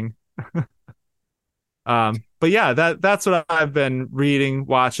of Cool. thing. But yeah, that's what I've been reading,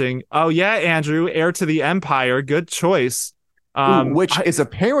 watching. Oh yeah, Andrew, Heir to the Empire, good choice. Ooh, which I, is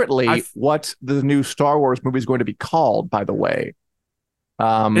apparently I what the new Star Wars movie is going to be called, by the way.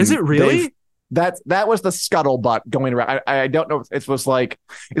 is it They've really? that was the scuttlebutt going around. I don't know if it was like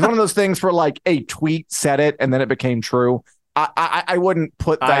it's one of those things where like a tweet said it and then it became true. I wouldn't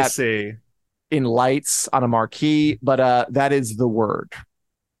put I that see. in lights on a marquee, but that is the word.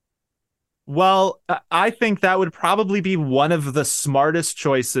 Well, I think that would probably be one of the smartest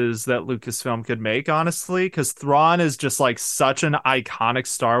choices that Lucasfilm could make, honestly, because Thrawn is just like such an iconic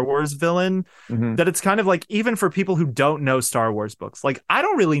Star Wars villain Mhm. that it's kind of like, even for people who don't know Star Wars books, like I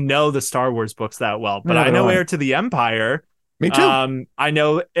don't really know the Star Wars books that well, but I Neither do know I. Heir to the Empire. Me too. I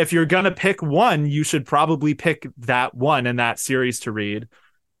know if you're gonna pick one, you should probably pick that one in that series to read.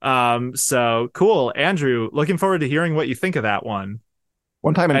 So cool, Andrew. Looking forward to hearing what you think of that one.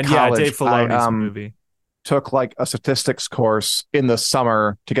 One time in And yeah, college, Dave I Filoni's movie. took like a statistics course in the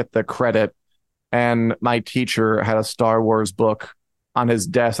summer to get the credit, and my teacher had a Star Wars book on his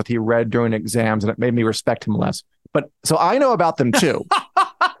desk that he read during exams, and it made me respect him less. But so I know about them too.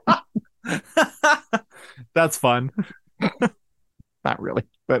 That's fun. Not really,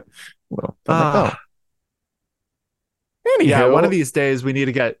 but well, I'm like, oh, Yeah, one of anywho. these days we need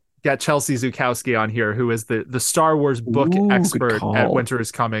to get Chelsea Zukowski on here, who is the Star Wars book Ooh, good expert at call. Winter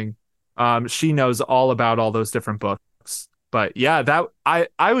is Coming. She knows all about all those different books. But yeah, that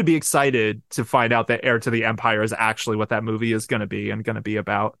I would be excited to find out that Heir to the Empire is actually what that movie is going to be and going to be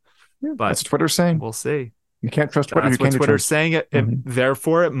about. Yeah, But that's what Twitter's saying. we'll see. You can't trust Twitter. You That's what can't Twitter's trust. saying. Mhm.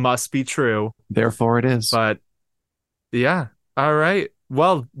 Therefore, it must be true. Therefore, it is. But yeah, all right.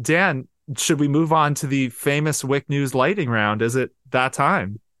 Well, Dan, should we move on to the famous Wick News lightning round? Is it that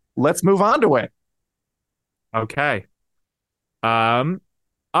time? Let's move on to it. Okay. Um,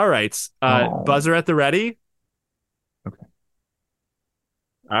 all right. Oh, Buzzer at the ready. okay.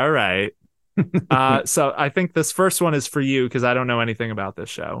 All right. So I think this first one is for you because I don't know anything about this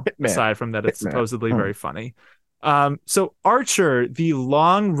show Hitman. aside from that it's Hitman. supposedly Hmm. very funny. So Archer, the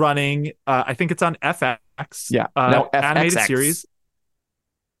long running, I think it's on FX. Yeah. No, animated FXX. series.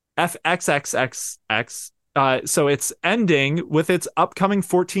 FXXXX. So it's ending with its upcoming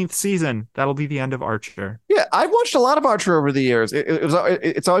 14th season. That'll be the end of Archer. Yeah, I've watched a lot of Archer over the years.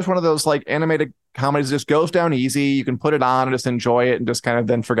 It's always one of those like animated comedies that just goes down easy. You can put it on and just enjoy it and just kind of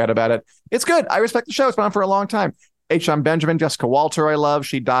then forget about it. It's good. I respect the show. It's been on for a long time. H. John Benjamin, Jessica Walter, I love.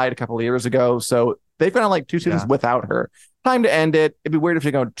 She died a couple of years ago, so they've gone on like 2 seasons Yeah. without her. Time to end it. It'd be weird if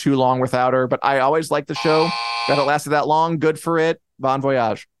they go too long without her, but I always liked the show. That it lasted that long. Good for it. Bon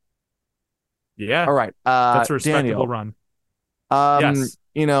voyage. Yeah. All right, That's a respectable Daniel. run. Um, Yes.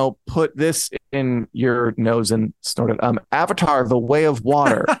 Put this in your nose and snort it. Avatar: The Way of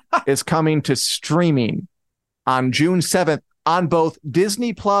Water is coming to streaming on June 7th on both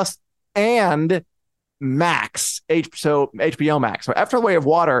Disney Plus and Max. HBO Max. So Avatar: The Way of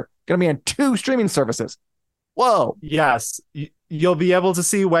Water going to be on 2 streaming services. Whoa. Yes. You'll be able to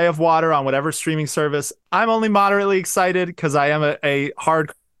see Way of Water on whatever streaming service. I'm only moderately excited because I am a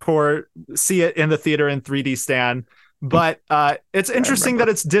hardcore see it in the theater in 3D stan. But it's interesting that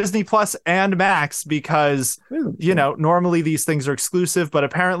it's Disney Plus and Max because, normally these things are exclusive, but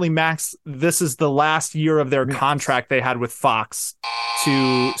apparently Max, this is the last year of their contract they had with Fox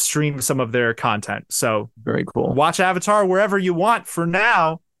to stream some of their content. So Very cool. watch Avatar wherever you want for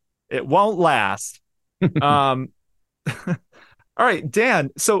now. It won't last. All right, Dan.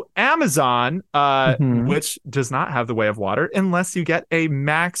 So Amazon, Mhm. which does not have the Way of Water unless you get a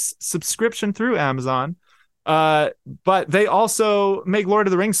Max subscription through Amazon. But they also make Lord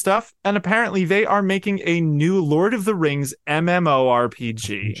of the Rings stuff, and apparently they are making a new Lord of the Rings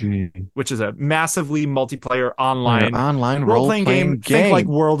MMORPG, which is a massively multiplayer online role-playing game. game. Think like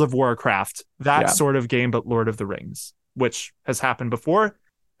World of Warcraft, that Yeah. sort of game, but Lord of the Rings, which has happened before,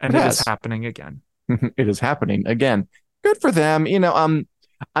 and It it is has. happening again. It is happening again. Good for them.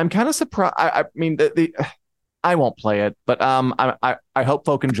 I'm kind of surprised. I mean, I won't play it, but I hope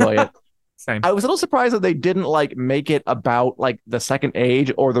folk enjoy it. Same. I was a little surprised that they didn't like make it about like the Second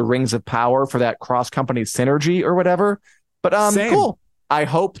Age or the Rings of Power for that cross-company synergy or whatever. But Same. cool. I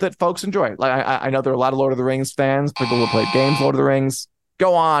hope that folks enjoy it. Like I know there are a lot of Lord of the Rings fans, people who play games Lord of the Rings.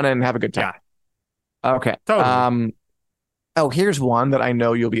 Go on and have a good time. Yeah. Okay. Totally. Here's one that I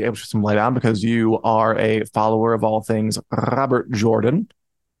know you'll be able to shed some light on because you are a follower of all things Robert Jordan.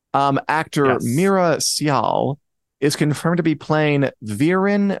 Actor Yes. Mira Sial is confirmed to be playing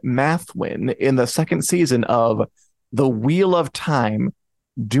Viren Mathwin in the second season of the Wheel of Time.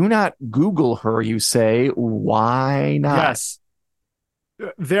 Do not Google her, you say. Why not? Yes.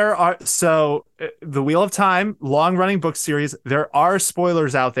 The Wheel of Time, long running book series. There are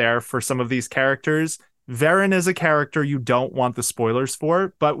spoilers out there for some of these characters. Varen is a character you don't want the spoilers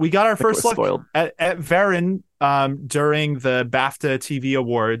for, but we got our first look at Varen during the BAFTA TV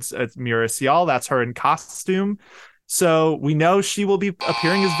Awards at Mira Sial. That's her in costume. So we know she will be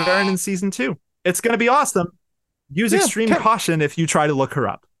appearing as Varen in season 2. It's going to be awesome. Use extreme caution if you try to look her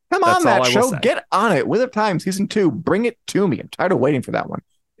up. Come on, that show. Get on it. Wheel of Time season 2. Bring it to me. I'm tired of waiting for that one.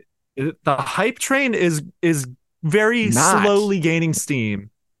 The hype train is very slowly gaining steam.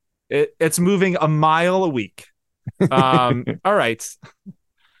 It's moving a mile a week. All right.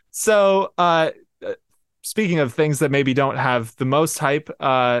 So speaking of things that maybe don't have the most hype,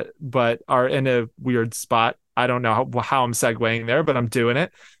 but are in a weird spot. I don't know how I'm segueing there, but I'm doing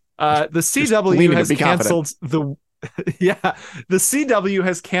it. The CW has canceled the CW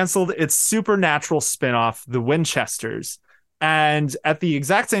has canceled its Supernatural spinoff, The Winchesters. And at the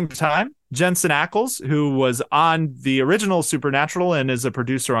exact same time, Jensen Ackles, who was on the original Supernatural and is a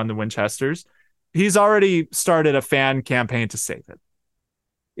producer on The Winchesters, he's already started a fan campaign to save it.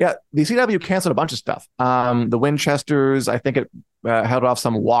 Yeah, the CW canceled a bunch of stuff. The Winchesters, I think it held off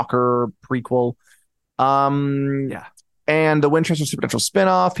some Walker prequel. And the Winchester Supernatural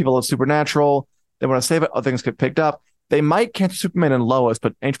spinoff, people love Supernatural. They want to save it. Other things get picked up. They might cancel Superman and Lois,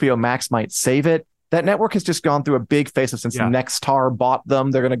 but HBO Max might save it. That network has just gone through a big phase since Nexstar bought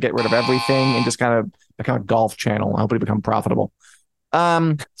them. They're going to get rid of everything and just kind of become a golf channel. I hope it become profitable.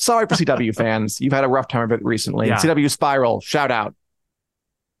 Sorry for CW fans. You've had a rough time of it recently. Yeah. CW Spiral, shout out.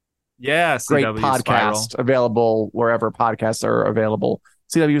 Yeah, great CW podcast Spiral. Available wherever podcasts are available.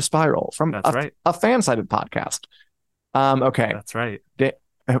 CW Spiral from a fan-sided podcast. Okay, that's right.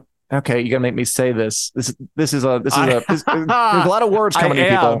 Okay, you're gonna make me say this. There's a lot of words coming in,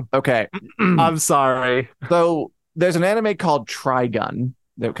 people. Okay, I'm sorry. So there's an anime called Trigun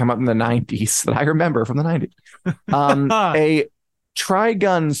that came up in the 90s that I remember from the 90s. A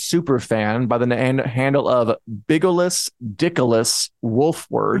Trigun super fan by the handle of Bigolus Dickolus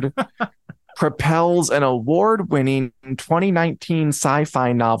Wolfward propels an award-winning 2019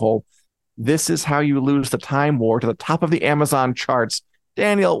 sci-fi novel, This Is How You Lose the Time War, to the top of the Amazon charts.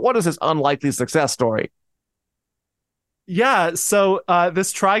 Daniel, what is this unlikely success story? Yeah, so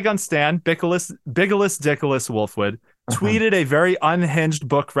this Trigun stan, Bigolus Dickolus Wolfwood, tweeted a very unhinged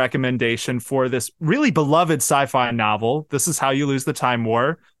book recommendation for this really beloved sci-fi novel, This Is How You Lose the Time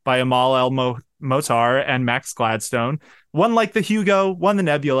War, by Amal El Motar and Max Gladstone. One like the Hugo, one the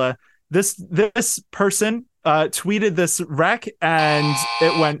Nebula. This person tweeted this rec, and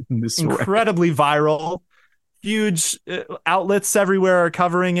it went incredibly viral. Huge outlets everywhere are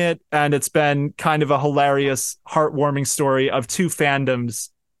covering it, and it's been kind of a hilarious, heartwarming story of two fandoms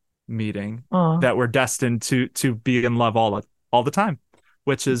meeting that were destined to be in love all the time,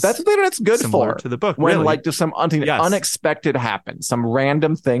 which is that's what it's good for to the book. When really. Like just something unexpected happens, some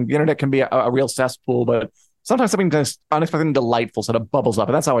random thing. The internet can be a real cesspool, but sometimes something just unexpected and delightful sort of bubbles up,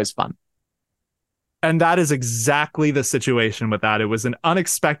 and that's always fun. And that is exactly the situation with that. It was an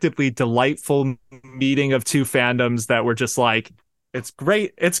unexpectedly delightful meeting of two fandoms that were just like, it's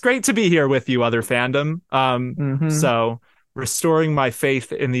great. It's great to be here with you, other fandom. So restoring my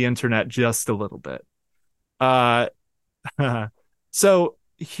faith in the internet just a little bit. So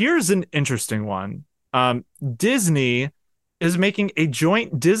here's an interesting one. Disney is making a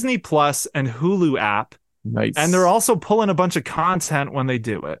joint Disney Plus and Hulu app. Nice. And they're also pulling a bunch of content when they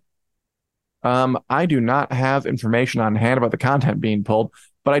do it. I do not have information on hand about the content being pulled,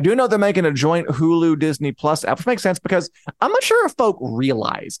 but I do know they're making a joint Hulu Disney Plus app, which makes sense because I'm not sure if folk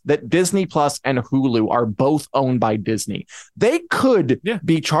realize that Disney Plus and Hulu are both owned by Disney. They could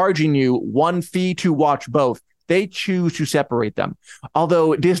be charging you one fee to watch both. They choose to separate them.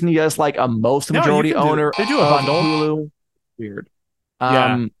 Although Disney is like a majority owner. They do a bundle. Hulu. Weird.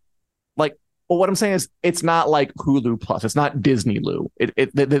 Well, what I'm saying is it's not like Hulu Plus. It's not Disney Lu.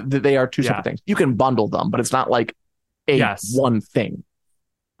 They are two separate things. You can bundle them, but it's not like one thing.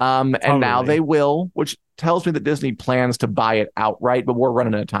 And now they will, which tells me that Disney plans to buy it outright, but we're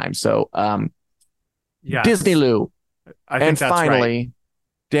running out of time. So Disney Lu. And finally,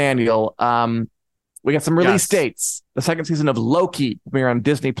 Daniel, we got some release dates. The second season of Loki will be on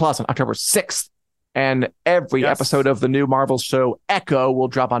Disney Plus on October 6th. And every episode of the new Marvel show Echo will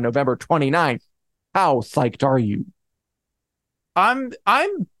drop on November 29th. How psyched are you? I'm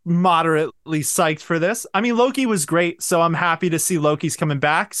moderately psyched for this. I mean, Loki was great, so I'm happy to see Loki's coming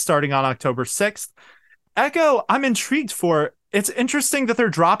back starting on October 6th. Echo, I'm intrigued for. it's interesting that they're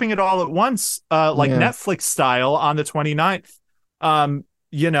dropping it all at once, Netflix style on the 29th.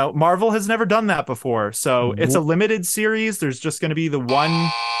 Marvel has never done that before. So it's a limited series. There's just going to be the one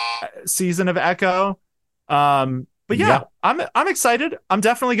season of Echo. I'm excited. I'm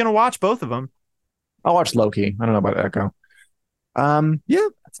definitely going to watch both of them. I'll watch Loki. I don't know about Echo.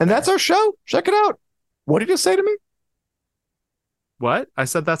 That's our show. Check it out. What did you say to me? What? I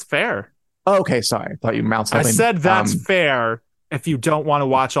said that's fair. Okay, sorry. I thought you mouthed something. I said that's fair if you don't want to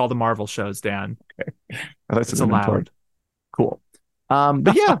watch all the Marvel shows, Dan. Okay. It's allowed. Cool.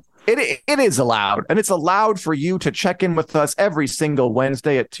 But yeah, it is allowed. And it's allowed for you to check in with us every single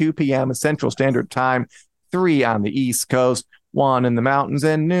Wednesday at 2 p.m. Central Standard Time, 3 on the East Coast, 1 in the mountains,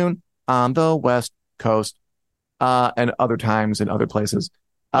 and noon on the West Coast, and other times in other places.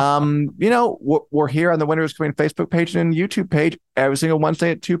 We're here on the Winners Coming Facebook page and YouTube page every single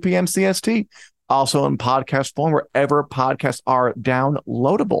Wednesday at 2 p.m. CST. Also in podcast form, wherever podcasts are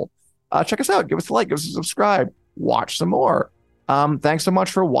downloadable. Check us out. Give us a like. Give us a subscribe. Watch some more. Thanks so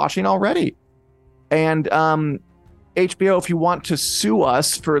much for watching already. And HBO, if you want to sue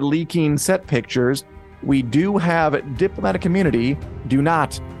us for leaking set pictures, we do have diplomatic immunity. Do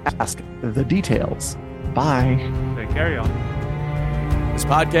not ask the details. Bye. Take care, y'all. This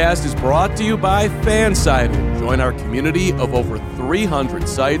podcast is brought to you by Fansided. Join our community of over 300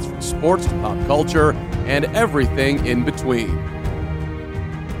 sites from sports to pop culture and everything in between.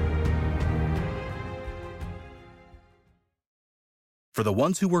 For the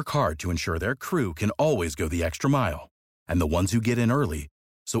ones who work hard to ensure their crew can always go the extra mile, and the ones who get in early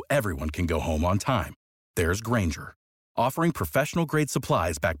so everyone can go home on time, there's Grainger, offering professional-grade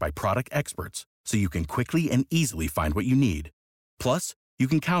supplies backed by product experts so you can quickly and easily find what you need. Plus, you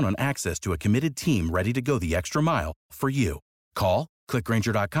can count on access to a committed team ready to go the extra mile for you. Call, click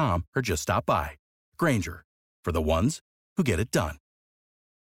Grainger.com, or just stop by. Grainger, for the ones who get it done.